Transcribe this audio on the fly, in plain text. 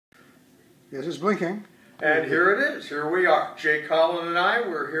Yes, it's blinking. And here it is. Here we are. Jay Collin and I,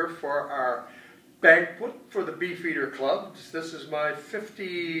 we're here for our banquet for the Beefeater Club. This is my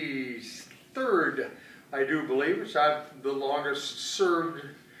 53rd, I do believe, which I'm the longest served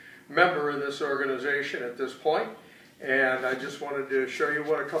member in this organization at this point. And I just wanted to show you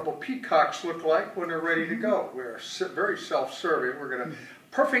what a couple peacocks look like when they're ready to go. We're very self-serving. We're going to,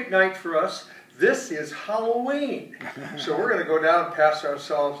 perfect night for us. This is Halloween. So we're going to go down and pass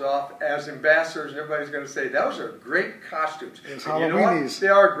ourselves off as ambassadors, and everybody's going to say, those are great costumes. It's and you know what? They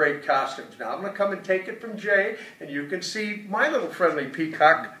are great costumes. Now I'm going to come and take it from Jay, and you can see my little friendly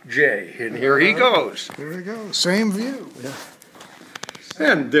peacock, Jay. And here he goes. Here we go. Same view. Yeah.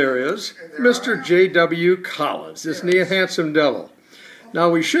 And there is Mr. J.W. Collins, this neat handsome devil.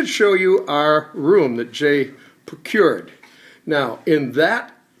 Now we should show you our room that Jay procured. Now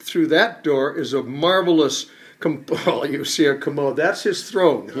through that door is a marvelous, well, you see a commode. That's his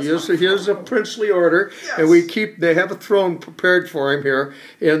throne. He is a princely order, yes. And they have a throne prepared for him here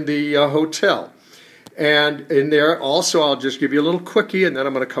in the hotel. And in there also, I'll just give you a little quickie, and then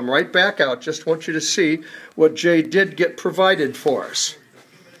I'm going to come right back out. Just want you to see what Jay did get provided for us.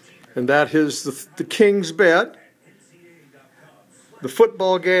 And that is the king's bed. The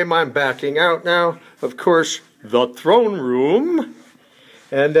football game, I'm backing out now. Of course, the throne room.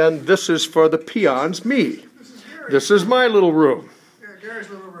 And then this is for the peons, me. This is my little room. Yeah, Gary's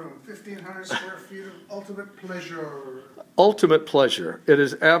little room. 1,500 square feet of ultimate pleasure. Ultimate pleasure. It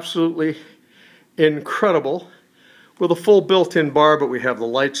is absolutely incredible. With a full built-in bar, but we have the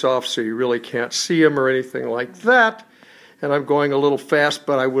lights off so you really can't see them or anything like that. And I'm going a little fast,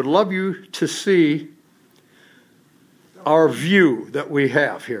 but I would love you to see our view that we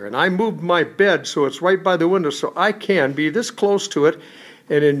have here. And I moved my bed so it's right by the window so I can be this close to it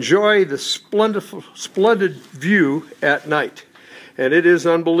and enjoy the splendid view at night. And it is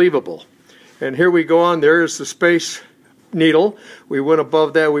unbelievable. And here we go on. There is the Space Needle. We went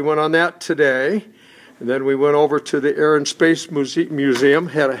above that. We went on that today. And then we went over to the Air and Space Museum.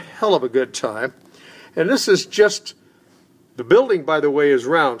 Had a hell of a good time. And this is just, the building, by the way, is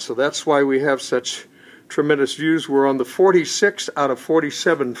round. So that's why we have such tremendous views. We're on the 46 out of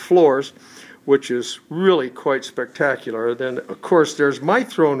 47 floors, which is really quite spectacular. Then, of course, there's my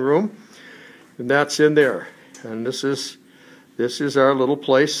throne room, and that's in there. And this is our little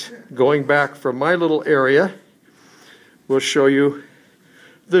place. Going back from my little area, we'll show you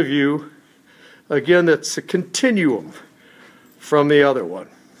the view. Again, it's a continuum from the other one.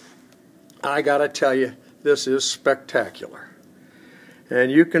 I gotta tell you, this is spectacular.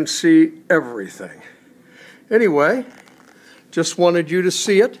 And you can see everything. Anyway, just wanted you to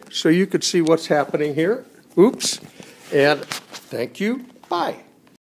see it so you could see what's happening here. Oops. And thank you. Bye.